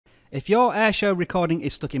If your Airshou recording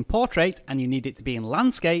is stuck in portrait and you need it to be in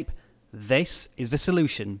landscape, this is the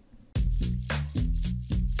solution.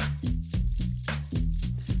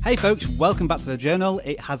 Hey folks, welcome back to the journal.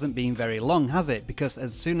 It hasn't been very long, has it? Because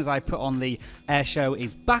as soon as I put on the Airshou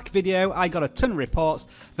is back video, I got a ton of reports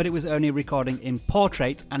that it was only recording in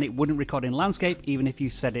portrait and it wouldn't record in landscape even if you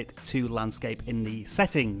set it to landscape in the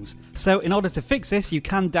settings. So in order to fix this, you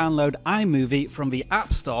can download iMovie from the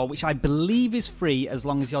App Store, which I believe is free as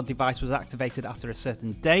long as your device was activated after a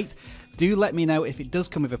certain date. Do let me know if it does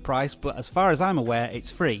come with a price, but as far as I'm aware, it's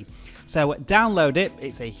free. So download it.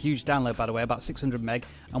 It's a huge download, by the way, about 600 meg.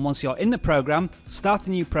 And once you're in the program, start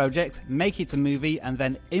a new project, make it a movie, and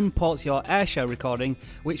then import your Airshou recording,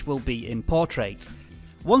 which will be in portrait.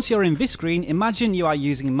 Once you're in this screen, imagine you are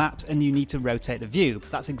using maps and you need to rotate the view.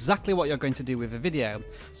 That's exactly what you're going to do with a video.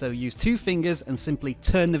 So use two fingers and simply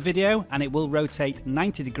turn the video and it will rotate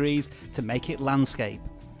 90 degrees to make it landscape.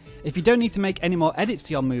 If you don't need to make any more edits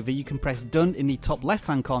to your movie, you can press done in the top left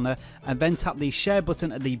hand corner and then tap the share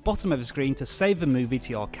button at the bottom of the screen to save the movie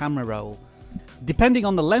to your camera roll. Depending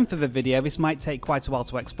on the length of the video, this might take quite a while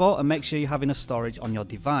to export, and make sure you have enough storage on your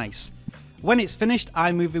device. When it's finished,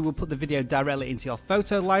 iMovie will put the video directly into your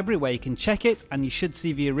photo library where you can check it, and you should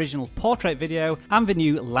see the original portrait video and the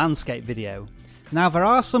new landscape video. Now there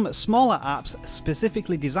are some smaller apps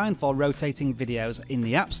specifically designed for rotating videos in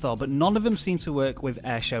the App Store, but none of them seem to work with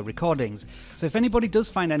Airshou recordings. So if anybody does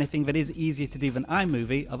find anything that is easier to do than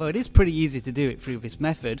iMovie, although it is pretty easy to do it through this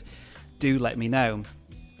method, do let me know.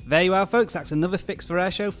 There you are folks, that's another fix for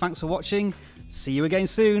Airshou. Thanks for watching, see you again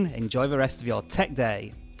soon, enjoy the rest of your tech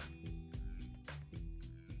day.